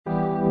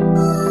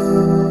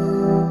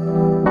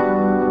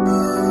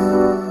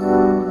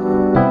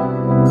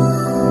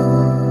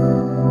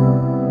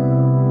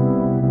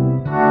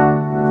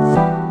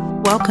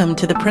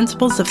to the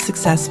Principles of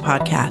Success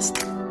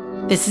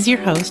podcast. This is your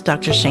host,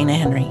 Dr. Shana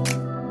Henry.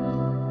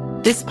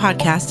 This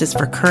podcast is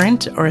for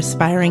current or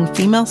aspiring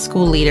female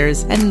school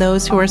leaders and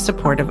those who are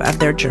supportive of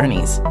their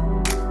journeys.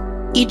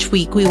 Each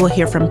week, we will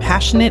hear from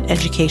passionate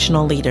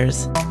educational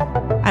leaders.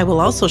 I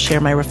will also share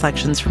my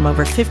reflections from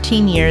over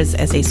 15 years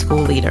as a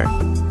school leader.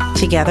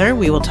 Together,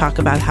 we will talk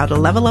about how to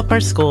level up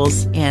our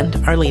schools and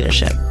our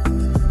leadership.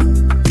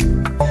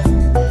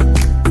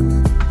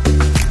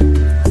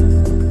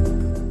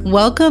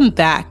 Welcome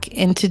back,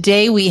 and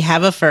today we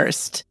have a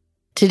first.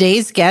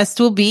 Today's guest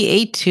will be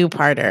a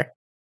two-parter.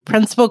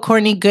 Principal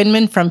Courtney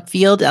Goodman from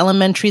Field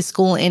Elementary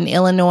School in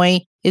Illinois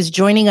is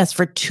joining us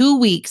for 2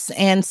 weeks,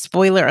 and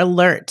spoiler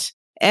alert,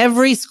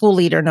 every school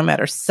leader, no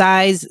matter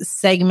size,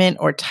 segment,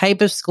 or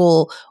type of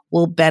school,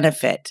 will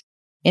benefit.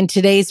 In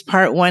today's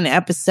Part 1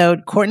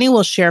 episode, Courtney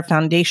will share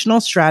foundational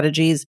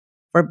strategies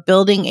for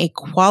building a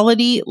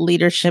quality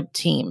leadership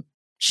team.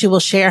 She will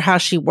share how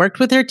she worked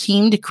with her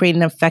team to create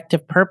an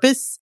effective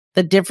purpose,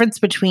 the difference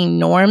between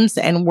norms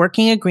and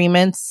working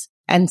agreements,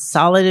 and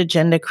solid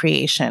agenda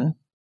creation.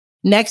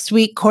 Next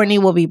week, Courtney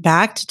will be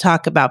back to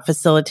talk about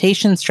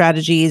facilitation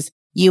strategies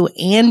you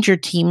and your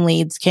team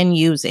leads can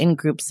use in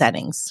group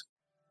settings.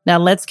 Now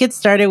let's get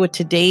started with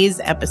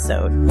today's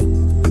episode.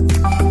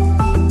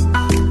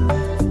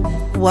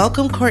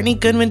 Welcome, Courtney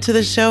Goodman, to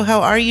the show.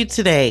 How are you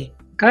today?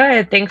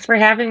 Good. Thanks for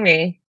having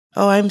me.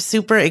 Oh, I'm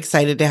super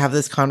excited to have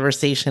this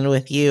conversation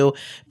with you.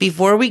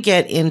 Before we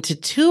get into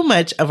too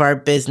much of our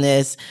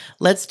business,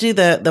 let's do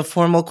the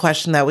formal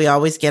question that we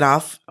always get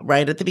off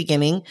right at the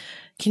beginning.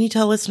 Can you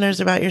tell listeners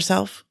about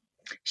yourself?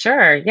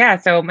 Sure. Yeah.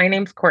 So my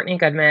name's Courtney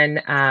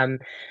Goodman. I'm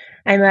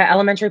an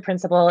elementary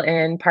principal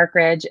in Park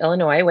Ridge,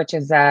 Illinois, which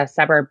is a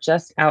suburb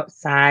just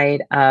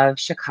outside of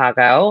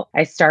Chicago.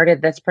 I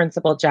started this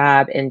principal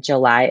job in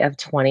July of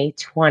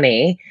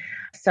 2020.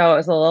 So it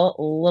was a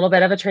little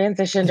bit of a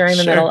transition during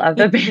the middle of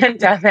the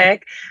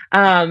pandemic.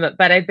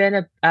 But I've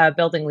been a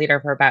building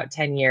leader for about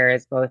 10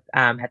 years, both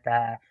at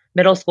the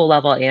middle school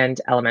level and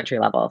elementary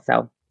level.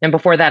 And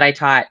before that I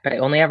taught, but I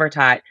only ever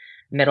taught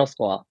middle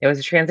school. It was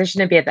a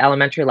transition to be at the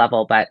elementary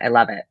level, but I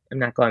love it. I'm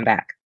not going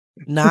back.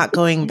 Not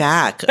going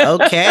back.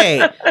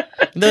 Okay.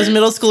 Those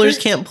middle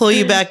schoolers can't pull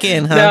you back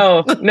in,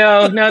 huh?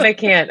 No, they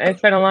can't. I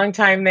spent a long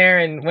time there,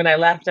 and when I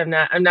left, I'm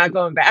not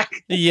going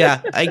back.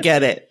 Yeah, I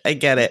get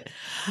it.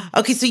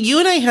 Okay, so you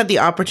and I had the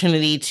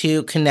opportunity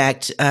to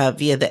connect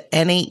via the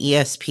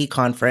NAESP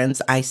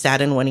conference. I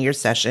sat in one of your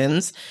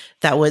sessions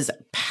that was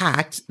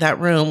packed. That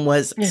room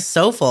was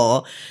so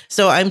full.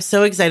 So I'm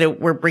so excited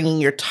we're bringing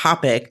your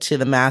topic to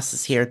the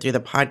masses here through the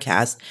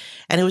podcast.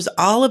 And it was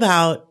all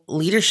about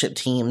leadership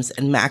teams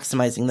and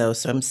maximizing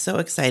those. So I'm so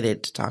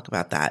excited to talk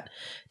about that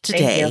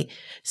today.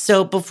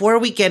 So before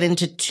we get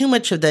into too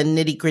much of the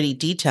nitty-gritty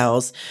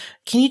details,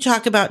 can you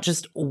talk about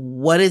just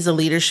what is a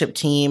leadership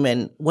team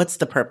and what's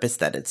the purpose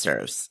that it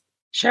serves?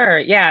 Sure.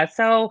 Yeah.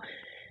 So,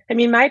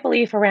 my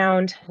belief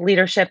around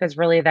leadership is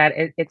really that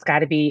it's got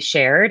to be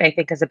shared. I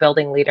think as a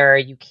building leader,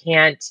 you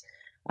can't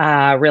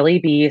really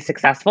be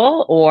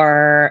successful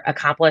or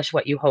accomplish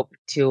what you hope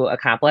to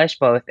accomplish,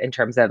 both in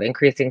terms of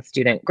increasing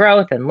student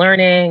growth and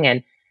learning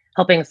and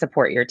helping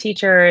support your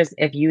teachers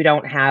if you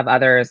don't have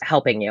others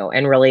helping you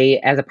and really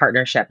as a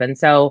partnership. And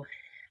so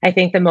I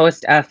think the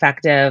most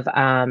effective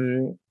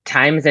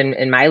times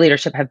in my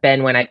leadership have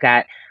been when I've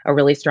got a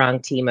really strong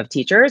team of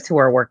teachers who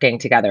are working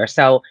together.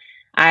 So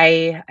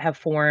I have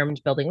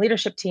formed building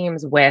leadership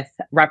teams with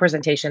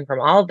representation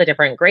from all of the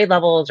different grade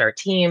levels or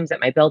teams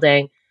at my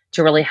building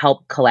to really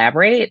help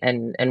collaborate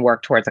and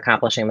work towards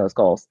accomplishing those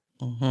goals.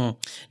 Mm-hmm.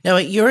 Now,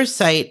 at your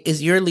site,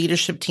 is your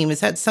leadership team,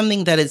 is that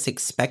something that is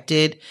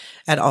expected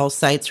at all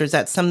sites, or is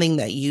that something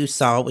that you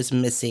saw was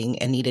missing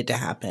and needed to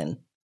happen?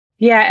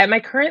 Yeah, at my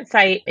current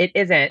site, it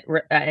isn't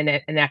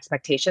an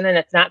expectation, and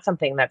it's not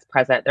something that's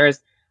present.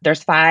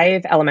 There's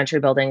 5 elementary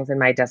buildings in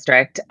my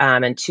district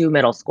and 2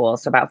 middle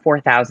schools, so about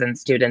 4,000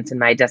 students in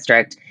my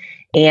district.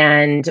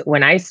 And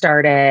when I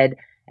started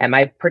at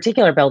my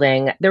particular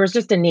building, there was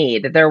just a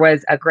need. There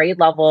was a grade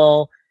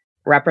level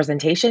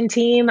representation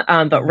team,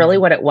 but really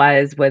what it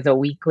was a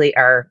weekly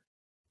or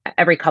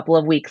every couple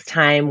of weeks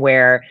time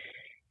where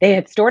they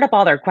had stored up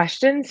all their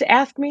questions to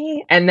ask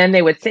me, and then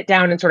they would sit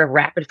down and sort of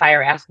rapid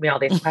fire ask me all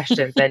these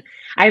questions. And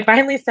I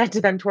finally said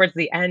to them towards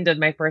the end of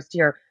my first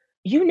year,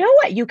 you know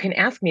what, you can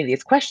ask me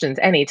these questions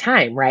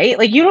anytime, right?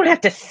 Like you don't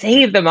have to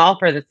save them all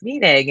for this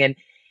meeting. And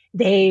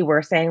they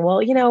were saying,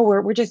 well,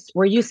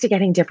 we're used to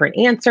getting different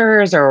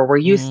answers, or we're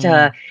used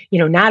to,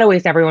 not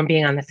always everyone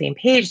being on the same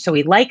page. So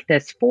we like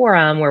this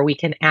forum where we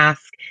can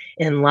ask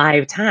in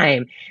live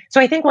time.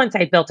 So I think once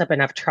I built up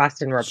enough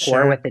trust and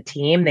rapport with the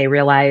team, they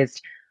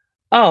realized,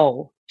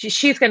 oh,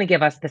 she's going to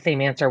give us the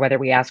same answer, whether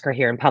we ask her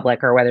here in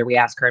public or whether we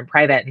ask her in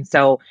private. And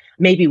so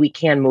maybe we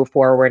can move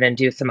forward and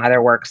do some other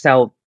work.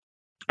 So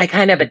I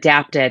kind of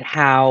adapted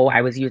how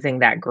I was using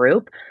that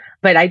group,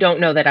 but I don't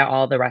know that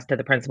all the rest of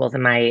the principals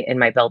in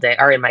my building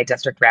or in my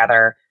district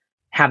rather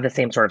have the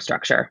same sort of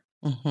structure.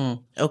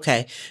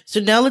 Okay. So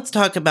now let's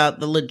talk about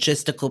the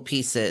logistical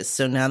pieces.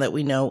 So now that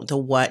we know the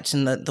what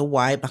and the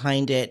why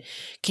behind it,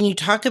 can you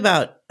talk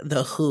about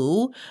the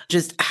who,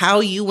 just how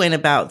you went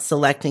about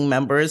selecting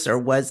members, or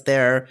was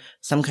there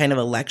some kind of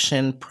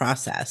election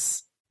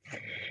process?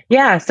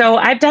 Yeah, so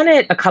I've done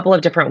it a couple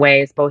of different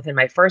ways, both in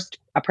my first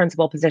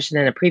principal position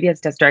in a previous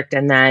district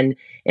and then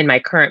in my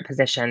current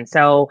position.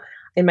 So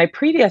in my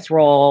previous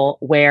role,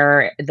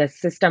 where the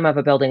system of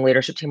a building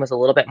leadership team was a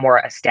little bit more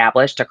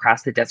established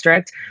across the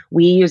district,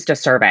 we used a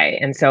survey.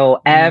 And so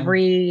Mm,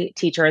 every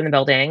teacher in the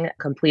building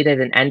completed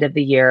an end of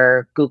the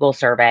year Google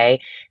survey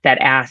that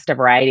asked a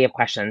variety of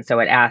questions. So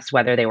it asked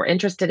whether they were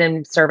interested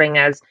in serving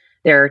as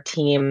their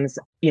team's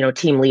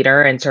team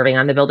leader and serving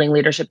on the building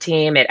leadership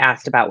team. It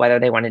asked about whether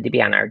they wanted to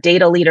be on our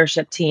data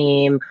leadership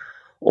team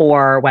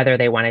or whether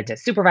they wanted to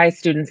supervise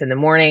students in the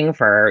morning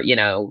for,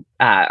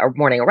 a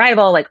morning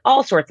arrival, like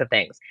all sorts of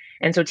things.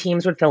 And so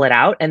teams would fill it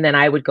out. And then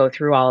I would go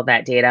through all of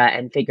that data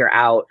and figure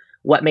out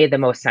what made the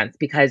most sense,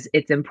 because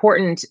it's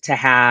important to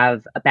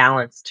have a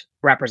balanced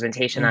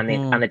representation on the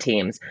hmm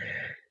teams.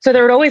 So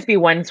there would always be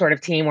one sort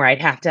of team where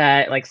I'd have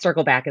to like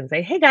circle back and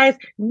say, "Hey guys,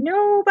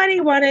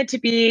 nobody wanted to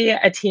be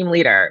a team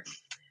leader.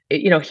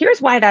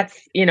 Here's why that's,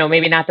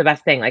 maybe not the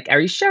best thing. Like, are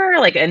you sure?"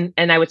 Like, and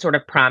I would sort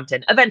of prompt,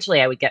 and eventually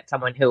I would get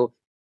someone who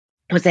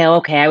would say, "Oh,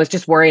 okay, I was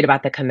just worried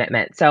about the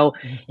commitment." So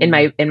in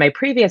hmm my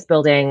previous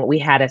building, we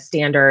had a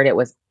standard, it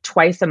was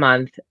twice a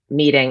month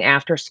meeting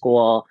after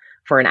school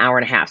for an hour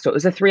and a half. So it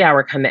was a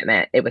 3-hour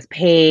commitment. It was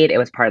paid, it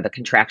was part of the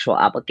contractual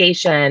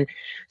obligation.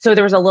 So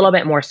there was a little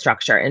bit more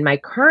structure. In my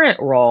current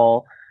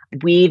role,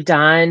 we've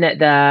done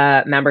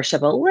the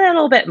membership a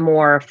little bit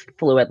more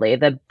fluidly.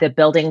 The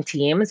building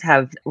teams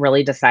have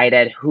really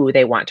decided who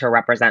they want to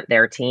represent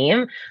their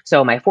team.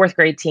 So my fourth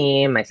grade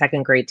team, my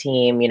second grade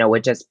team,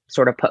 would just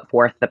sort of put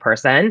forth the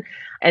person.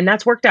 And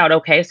that's worked out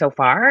okay so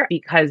far,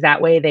 because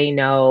that way they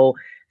know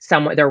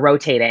someone, they're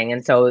rotating.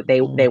 And so they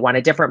want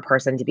a different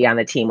person to be on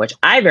the team, which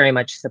I very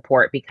much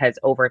support, because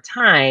over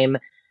time,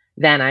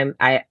 then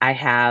I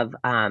have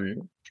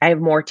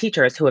more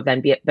teachers who have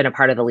then been a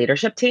part of the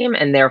leadership team,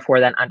 and therefore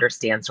then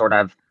understand sort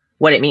of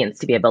what it means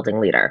to be a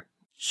building leader.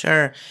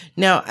 Sure.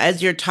 Now,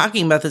 as you're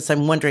talking about this,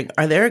 I'm wondering,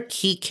 are there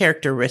key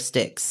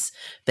characteristics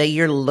that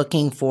you're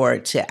looking for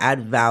to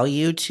add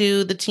value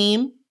to the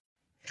team?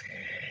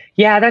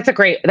 Yeah, that's a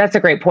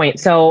great point.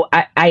 So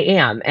I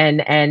am,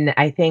 and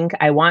I think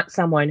I want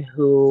someone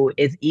who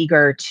is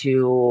eager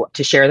to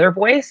share their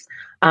voice,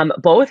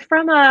 both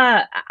from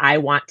a I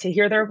want to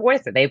hear their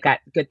voice, that they've got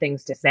good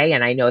things to say,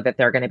 and I know that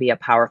they're going to be a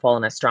powerful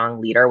and a strong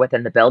leader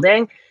within the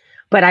building.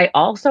 But I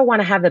also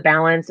want to have the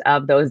balance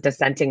of those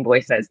dissenting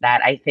voices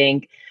that I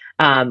think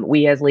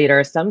we as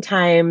leaders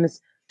sometimes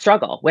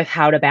struggle with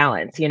how to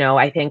balance.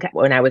 I think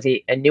when I was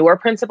a newer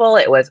principal,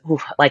 it was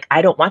oof, like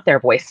I don't want their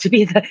voice to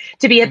be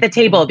at the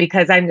table, Mhm.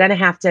 because I'm going to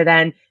have to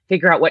then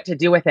figure out what to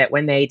do with it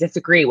when they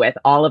disagree with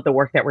all of the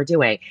work that we're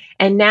doing.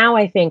 And now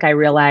I think I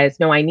realize,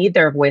 no, I need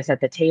their voice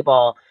at the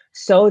table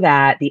so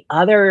that the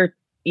other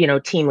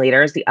team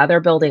leaders, the other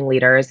building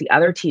leaders, the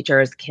other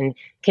teachers can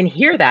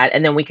hear that,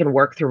 and then we can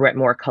work through it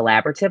more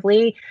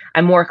collaboratively.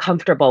 I'm more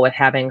comfortable with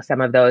having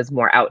some of those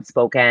more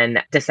outspoken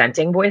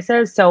dissenting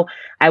voices. So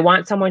I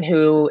want someone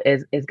who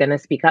is going to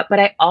speak up, but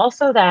I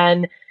also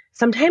then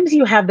sometimes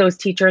you have those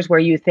teachers where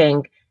you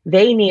think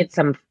they need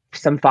some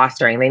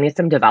fostering, they need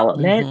some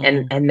development,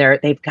 and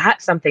Mhm. they've got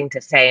something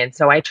to say. And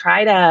so I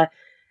try to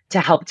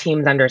help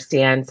teams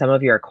understand some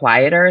of your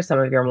quieter, some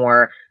of your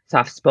more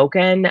soft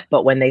spoken,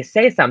 but when they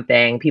say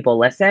something, people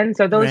listen.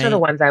 So those are the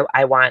Right. ones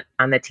I want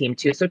on the team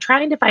too. So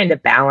trying to find a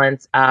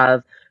balance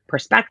of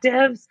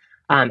perspectives,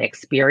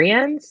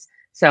 experience.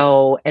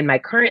 So in my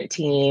current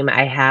team,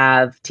 I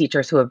have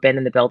teachers who have been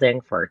in the building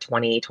for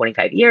 20,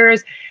 25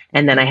 years.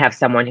 And then I Mm. have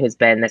someone who's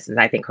been, this is,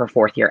 I think, her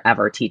fourth year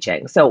ever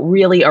teaching. So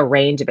really a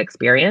range of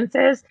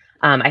experiences,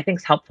 I think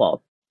is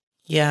helpful.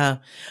 Yeah.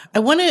 I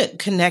want to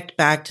connect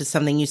back to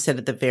something you said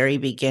at the very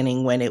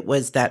beginning when it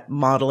was that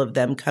model of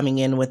them coming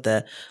in with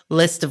a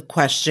list of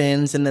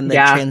questions and then the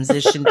Yeah.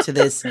 transition to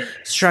this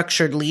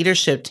structured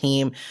leadership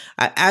team.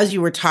 As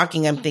you were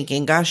talking, I'm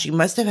thinking, gosh, you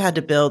must have had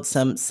to build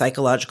some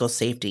psychological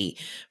safety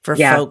for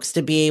Yeah. folks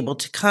to be able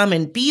to come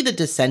and be the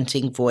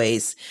dissenting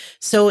voice.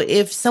 So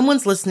if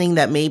someone's listening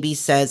that maybe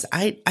says,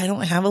 I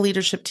don't have a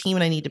leadership team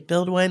and I need to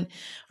build one,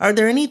 are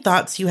there any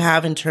thoughts you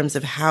have in terms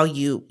of how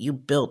you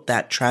built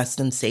that trust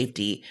and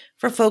safety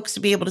for folks to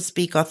be able to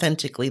speak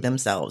authentically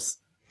themselves?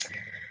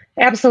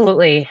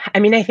 Absolutely. I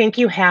mean, I think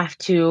you have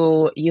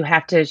to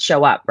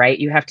show up, right?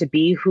 You have to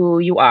be who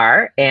you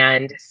are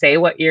and say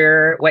what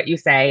you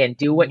say, and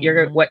do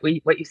Mhm.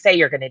 what you say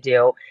you're going to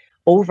do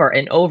over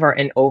and over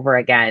and over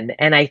again.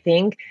 And I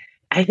think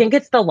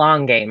it's the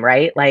long game,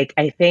 right? Like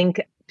I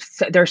think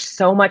there's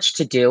so much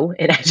to do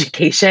in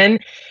education,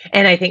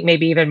 and I think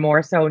maybe even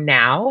more so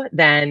now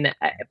than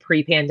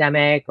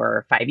pre-pandemic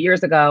or 5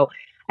 years ago.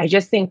 I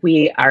just think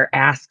we are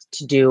asked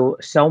to do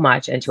so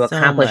much and to So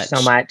accomplish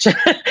so much. much.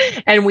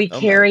 And we So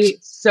much. carry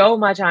so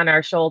much on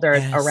our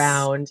shoulders Yes.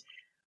 around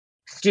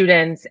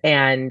students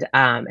and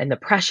the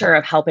pressure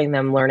of helping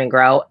them learn and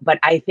grow. But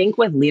I think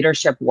with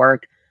leadership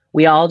work,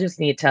 we all just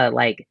need to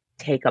like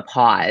take a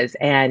pause.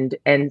 And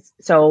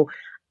so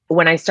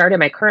when I started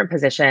my current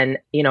position,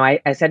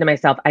 I said to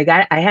myself,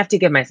 I have to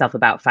give myself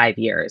about 5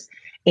 years.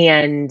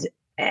 And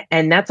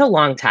and that's a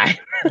long time.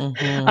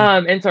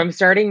 Mm-hmm. And so I'm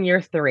starting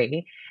year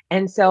 3.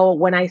 And so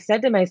when I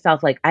said to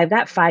myself, like, I've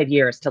got 5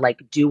 years to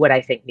like do what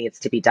I think needs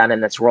to be done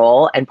in this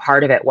role. And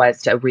part of it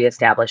was to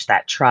reestablish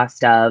that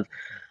trust of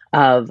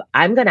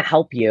I'm going to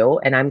help you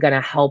and I'm going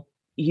to help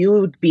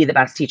you be the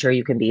best teacher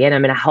you can be. And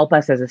I'm going to help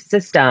us as a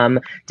system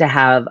to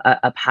have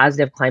a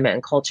positive climate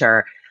and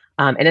culture.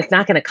 And it's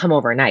not going to come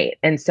overnight.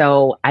 And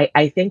so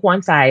I think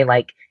once I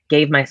like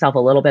gave myself a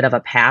little bit of a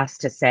pass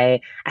to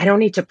say, I don't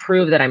need to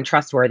prove that I'm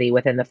trustworthy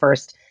within the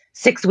first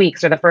 6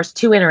 weeks or the first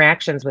 2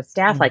 interactions with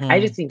staff. Like I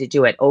Mm-hmm. just need to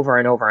do it over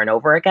and over and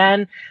over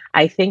again.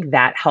 I think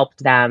that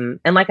helped them.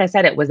 And like I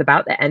said, it was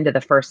about the end of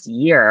the first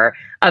year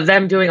of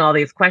them doing all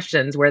these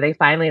questions where they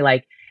finally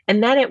like,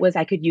 and then it was,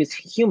 I could use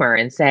humor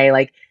and say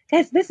like,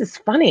 guys, this is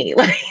funny.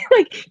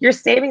 Like you're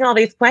saving all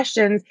these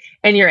questions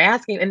and you're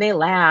asking, and they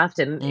laughed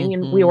and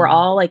we were Mm-hmm.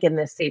 all like in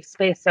this safe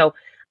space. So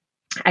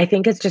I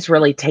think it's just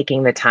really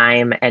taking the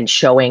time and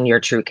showing your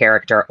true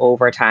character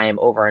over time,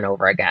 over and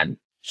over again.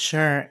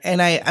 Sure.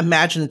 And I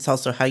imagine it's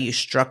also how you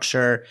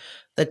structure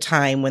the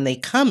time when they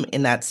come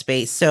in that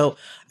space. So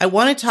I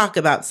want to talk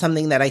about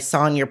something that I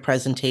saw in your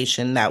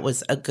presentation that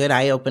was a good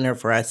eye opener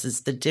for us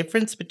is the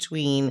difference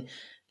between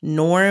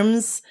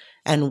norms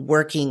and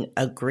working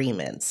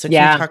agreements. So can you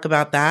Yeah. talk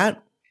about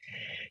that?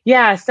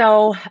 Yeah.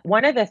 So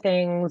one of the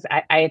things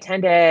I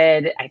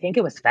attended, I think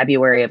it was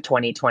February of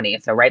 2020.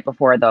 So right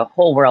before the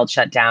whole world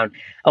shut down,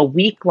 a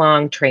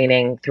week-long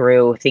training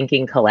through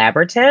Thinking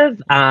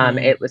Collaborative.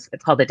 Mm-hmm.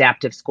 It's called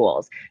Adaptive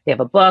Schools. They have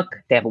a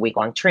book, they have a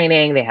week-long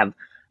training,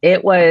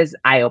 it was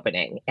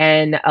eye-opening.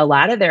 And a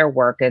lot of their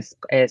work is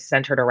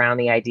centered around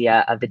the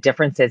idea of the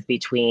differences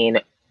between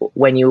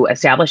when you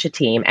establish a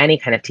team, any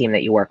kind of team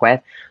that you work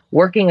with,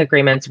 working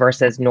agreements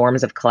versus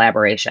norms of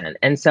collaboration.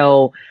 And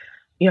so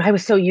I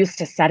was so used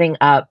to setting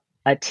up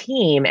a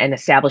team and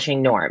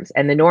establishing norms.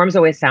 And the norms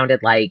always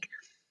sounded like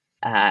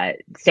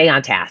stay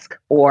on task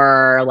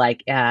or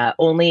like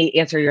only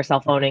answer your cell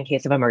phone in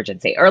case of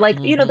emergency or like,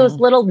 those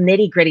Mm-hmm. little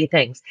nitty gritty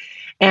things.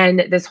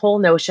 And this whole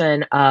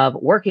notion of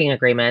working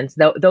agreements,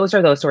 those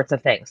are those sorts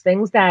of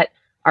things that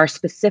are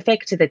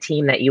specific to the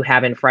team that you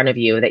have in front of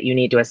you that you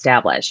need to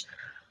establish.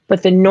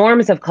 But the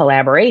norms of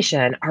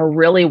collaboration are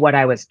really what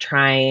I was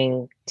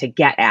trying to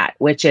get at,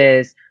 which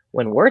is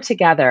when we're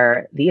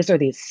together, these are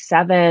these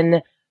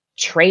 7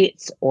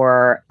 traits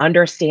or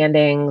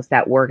understandings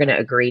that we're going to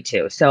agree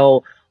to.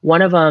 So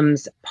one of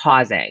them's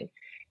pausing.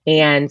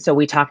 And so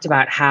we talked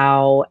about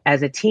how,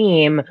 as a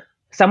team,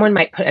 someone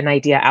might put an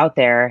idea out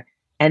there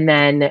and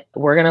then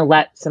we're going to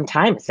let some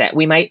time sit.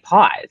 We might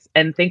pause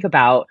and think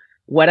about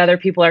what other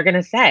people are going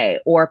to say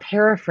or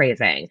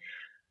paraphrasing.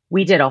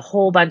 We did a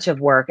whole bunch of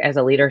work as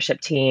a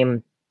leadership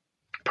team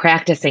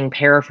practicing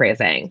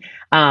paraphrasing.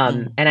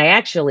 And I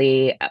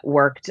actually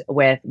worked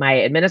with my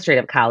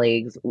administrative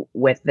colleagues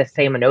with the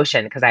same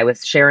notion because I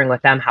was sharing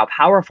with them how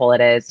powerful it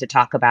is to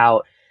talk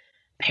about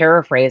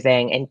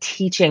paraphrasing and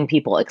teaching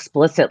people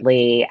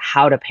explicitly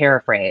how to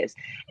paraphrase.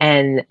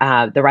 And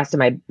the rest of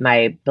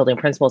my building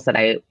principals that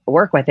I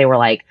work with, they were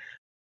like,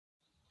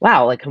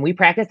 wow, like, can we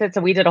practice it?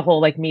 So we did a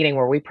whole like meeting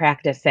where we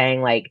practiced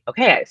saying like,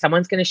 okay,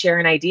 someone's going to share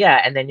an idea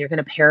and then you're going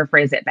to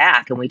paraphrase it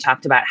back. And we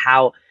talked about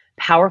how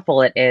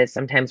powerful it is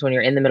sometimes when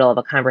you're in the middle of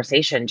a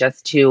conversation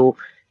just to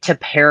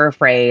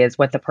paraphrase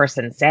what the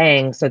person's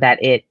saying so that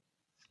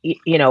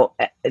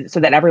so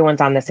that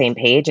everyone's on the same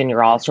page and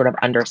you're all sort of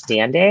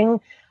understanding.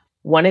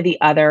 One of the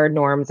other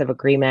norms of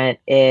agreement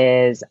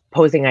is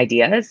posing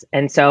ideas.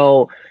 And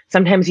so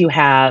sometimes you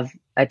have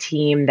a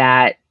team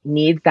that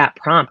needs that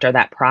prompt or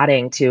that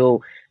prodding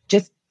to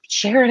just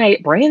share an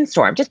idea,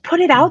 brainstorm, just put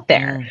it out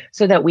there Mm-hmm.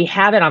 so that we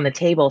have it on the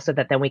table so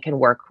that then we can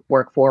work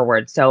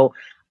forward. So,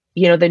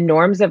 the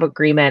norms of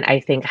agreement, I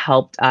think,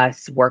 helped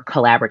us work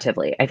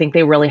collaboratively. I think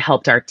they really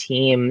helped our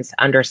teams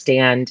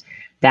understand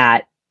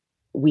that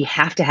we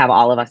have to have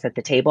all of us at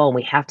the table and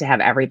we have to have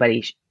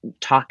everybody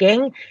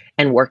talking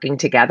and working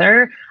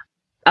together.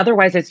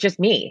 Otherwise, it's just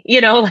me,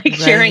 like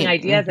sharing Right.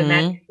 ideas. And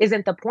that Mm-hmm.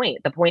 isn't the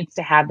point. The point's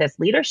to have this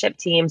leadership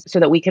team so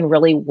that we can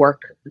really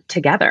work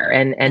together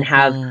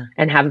Mm-hmm.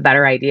 and have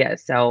better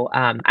ideas. So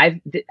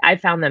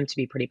I've found them to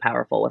be pretty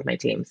powerful with my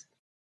teams.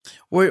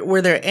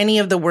 Were there any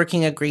of the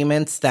working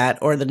agreements that,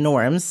 or the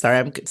norms?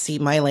 Sorry, see,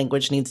 my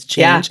language needs to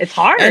Yeah, change. it's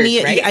hard,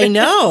 Any, right? I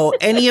know,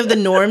 any of the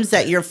norms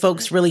that your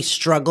folks really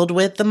struggled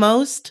with the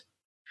most?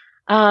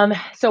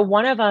 So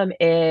one of them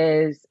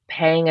is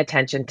paying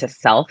attention to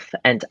self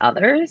and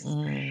others.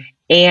 Mm,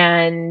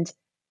 And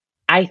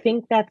I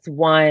think that's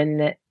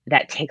one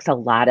that takes a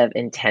lot of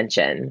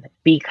intention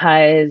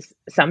because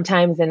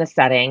sometimes in a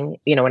setting,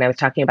 when I was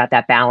talking about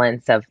that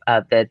balance of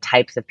the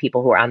types of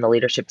people who are on the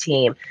leadership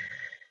team,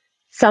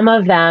 some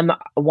of them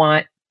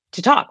want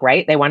to talk,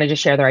 right? They want to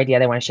just share their idea.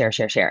 They want to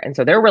share. And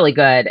so they're really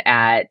good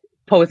at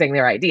posing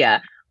their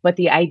idea. But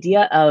the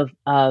idea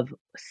of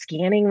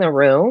scanning the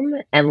room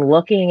and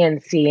looking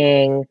and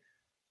seeing,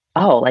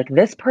 oh, like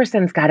this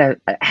person's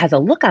has a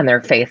look on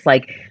their face,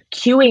 like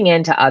cueing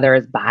into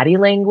others' body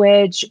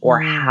language or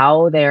Mm,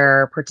 how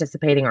they're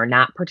participating or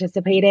not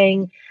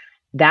participating.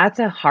 That's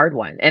a hard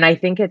one. And I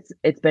think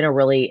it's been a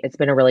really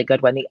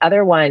good one. The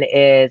other one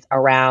is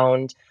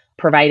around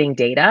providing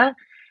data.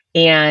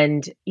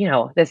 And,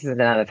 this is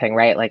another thing,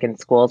 right? Like in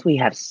schools, we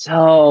have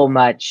so mhm,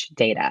 much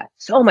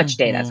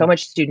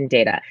student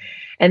data.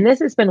 And this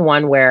has been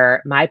one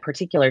where my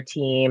particular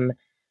team,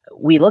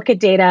 we look at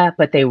data,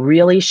 but they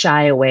really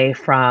shy away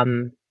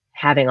from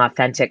having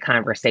authentic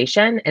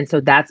conversation. And so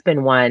that's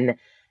been one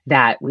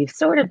that we've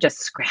sort of just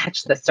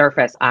scratched the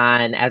surface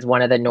on as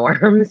one of the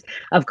norms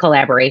of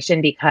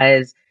collaboration,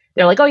 because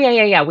they're like, oh, yeah,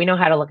 yeah, yeah, we know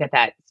how to look at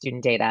that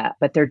student data,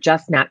 but they're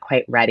just not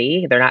quite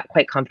ready. They're not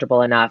quite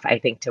comfortable enough, I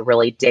think, to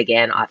really dig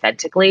in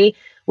authentically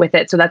with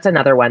it. So that's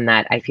another one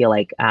that I feel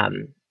like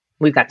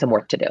we've got some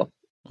work to do.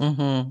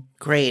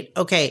 Great.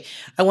 Okay.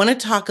 I want to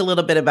talk a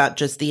little bit about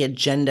just the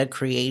agenda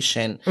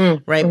creation,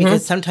 right? Mm-hmm.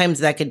 Because sometimes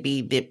that could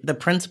be the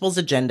principal's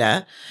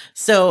agenda.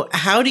 So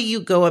how do you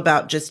go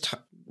about just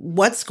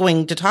what's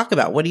going to talk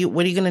about? What are you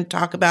going to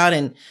talk about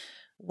and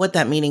what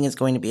that meeting is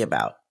going to be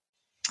about?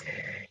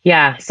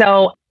 Yeah.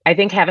 So I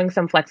think having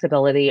some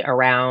flexibility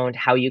around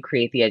how you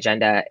create the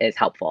agenda is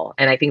helpful.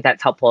 And I think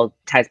that's helpful,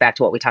 ties back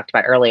to what we talked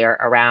about earlier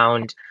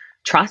around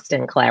trust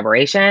and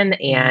collaboration,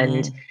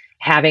 and Mm-hmm.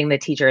 having the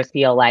teachers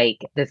feel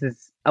like this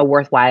is a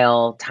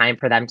worthwhile time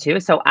for them too.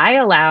 So I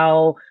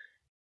allow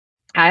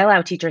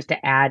teachers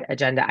to add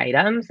agenda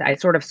items. I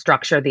sort of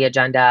structure the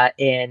agenda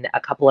in a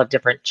couple of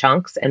different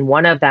chunks, and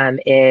one of them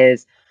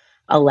is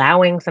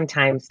allowing some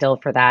time still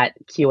for that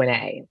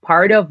Q&A.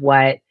 Part of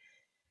what,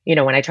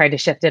 when I tried to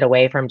shift it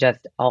away from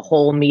just a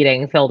whole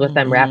meeting filled with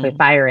them rapid Mm-hmm.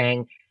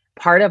 firing,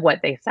 part of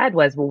what they said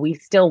was, well, we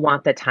still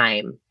want the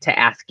time to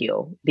ask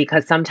you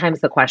because sometimes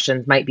the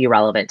questions might be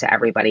relevant to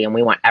everybody and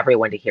we want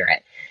everyone to hear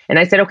it. And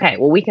I said, okay,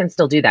 well, we can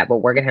still do that, but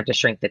we're going to have to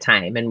shrink the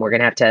time and we're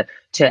going to have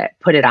to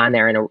put it on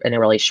there in a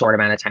really short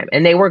amount of time.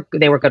 And they were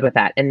good with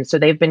that. And so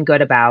they've been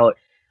good about,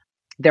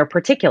 they're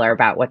particular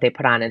about what they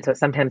put on. And so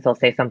sometimes they'll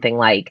say something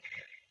like,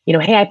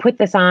 hey, I put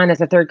this on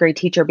as a third grade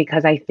teacher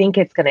because I think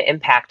it's going to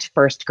impact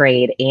first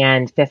grade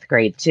and fifth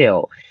grade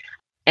too.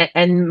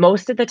 And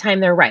most of the time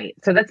they're right.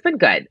 So that's been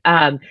good.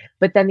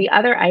 But then the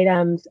other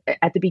items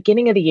at the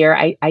beginning of the year,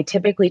 I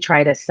typically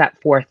try to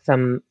set forth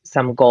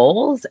some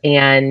goals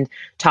and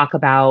talk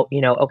about,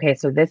 okay,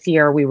 so this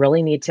year we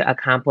really need to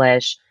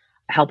accomplish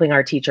helping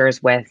our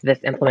teachers with this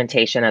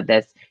implementation of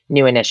this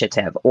new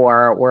initiative,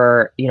 or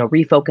we're,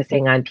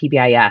 refocusing on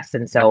PBIS.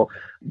 And so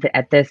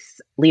at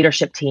this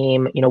leadership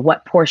team,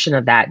 what portion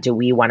of that do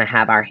we want to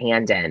have our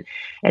hand in?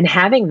 And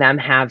having them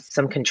have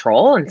some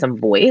control and some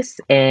voice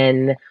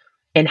in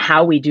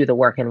how we do the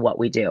work and what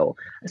we do.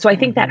 So I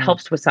think that Mm-hmm.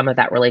 helps with some of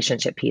that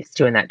relationship piece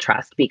too, and that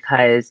trust,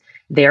 because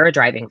they're a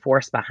driving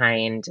force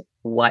behind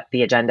what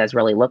the agendas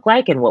really look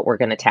like and what we're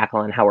going to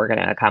tackle and how we're going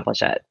to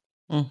accomplish it.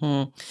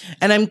 Mm-hmm.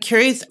 And I'm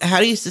curious,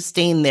 how do you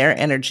sustain their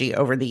energy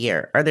over the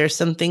year? Are there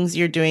some things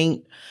you're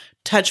doing,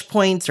 touch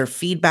points or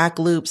feedback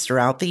loops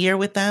throughout the year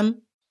with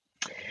them?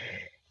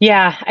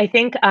 Yeah, I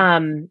think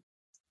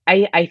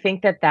I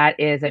think that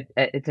is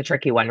it's a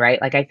tricky one, right?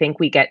 Like I think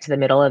we get to the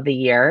middle of the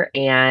year,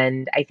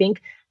 and I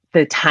think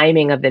the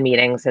timing of the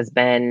meetings has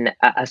been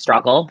a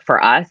struggle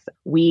for us.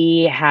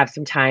 We have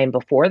some time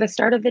before the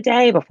start of the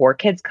day, before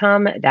kids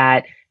come,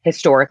 that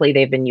historically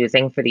they've been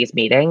using for these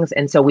meetings.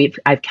 And so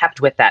I've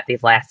kept with that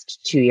these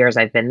last 2 years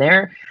I've been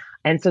there.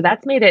 And so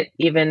that's made it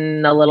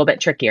even a little bit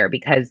trickier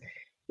because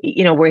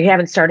we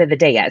haven't started the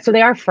day yet. So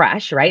they are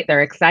fresh, right?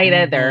 They're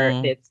excited.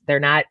 Mm-hmm. They're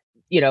not,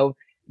 you know,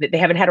 they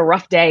haven't had a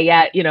rough day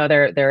yet.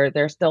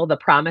 They're still the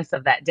promise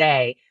of that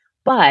day,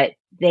 but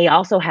they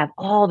also have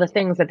all the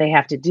things that they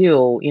have to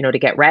do, to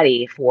get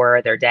ready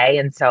for their day.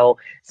 And so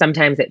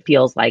sometimes it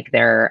feels like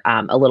they're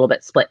a little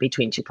bit split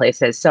between two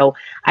places. So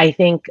I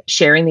think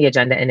sharing the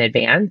agenda in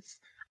advance,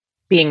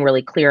 being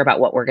really clear about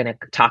what we're going to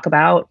talk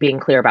about, being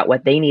clear about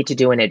what they need to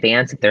do in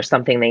advance if there's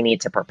something they need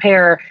to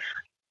prepare.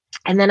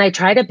 And then I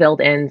try to build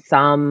in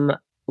some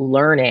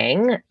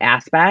learning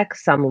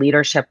aspects, some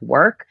leadership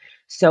work,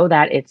 so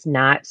that it's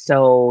not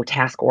so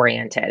task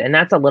oriented. And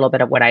that's a little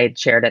bit of what I had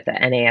shared at the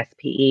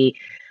NASPE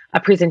a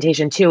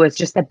presentation too, is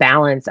just the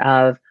balance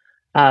of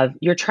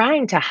you're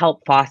trying to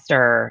help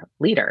foster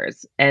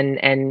leaders,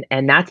 and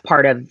that's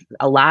part of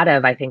a lot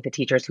of, I think, the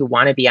teachers who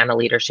want to be on a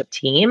leadership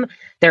team.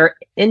 They're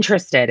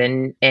interested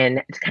in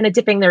kind of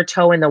dipping their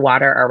toe in the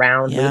water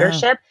around Yeah.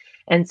 leadership,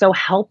 and so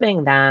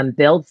helping them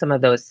build some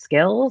of those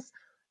skills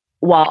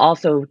while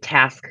also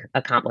task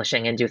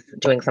accomplishing and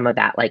doing some of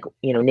that, like,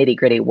 nitty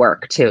gritty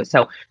work too.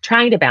 So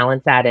trying to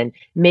balance that. And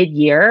mid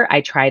year,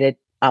 I try to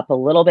up a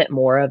little bit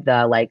more of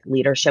the like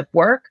leadership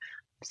work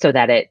so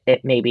that it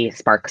maybe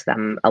sparks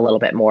them a little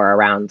bit more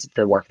around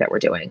the work that we're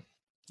doing.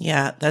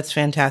 Yeah, that's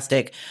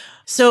fantastic.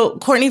 So,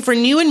 Courtney, for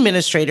new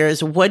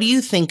administrators, what do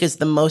you think is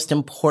the most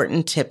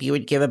important tip you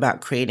would give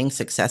about creating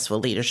successful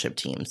leadership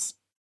teams?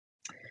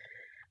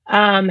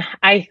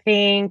 I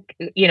think,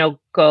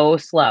 go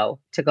slow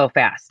to go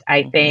fast.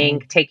 I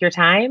think take your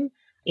time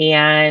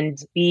and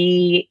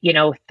be,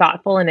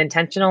 thoughtful and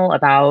intentional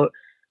about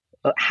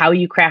how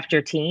you craft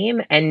your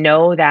team, and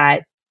know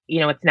that,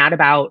 it's not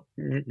about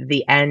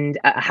the end,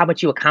 how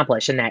much you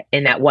accomplish in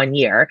that 1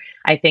 year.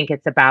 I think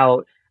it's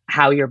about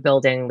how you're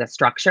building the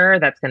structure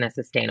that's going to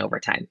sustain over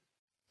time.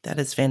 That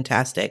is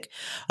fantastic.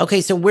 Okay,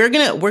 so we're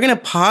gonna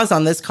pause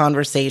on this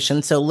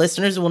conversation so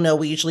listeners will know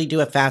we usually do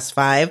a fast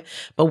five,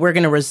 but we're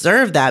gonna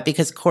reserve that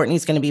because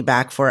Courtney's gonna be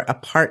back for a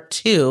part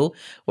 2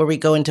 where we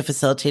go into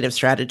facilitative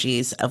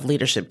strategies of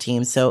leadership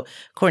teams. So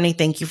Courtney,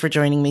 thank you for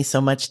joining me so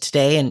much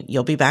today, and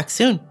you'll be back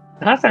soon.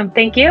 Awesome,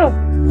 thank you.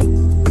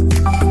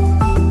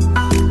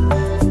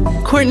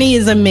 Courtney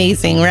is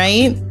amazing,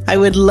 right? I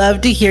would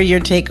love to hear your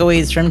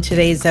takeaways from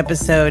today's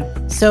episode.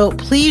 So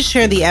please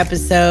share the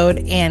episode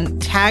and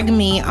tag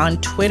me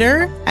on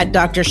Twitter at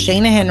Dr.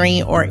 Shana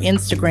Henry or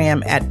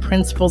Instagram at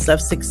Principles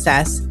of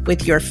Success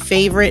with your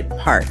favorite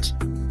part.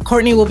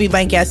 Courtney will be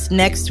my guest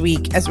next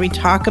week as we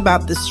talk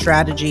about the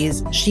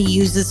strategies she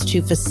uses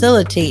to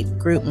facilitate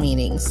group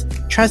meetings.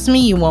 Trust me,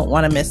 you won't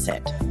want to miss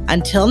it.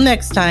 Until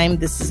next time,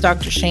 this is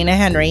Dr. Shana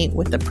Henry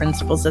with the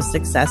Principles of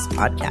Success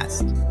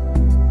podcast.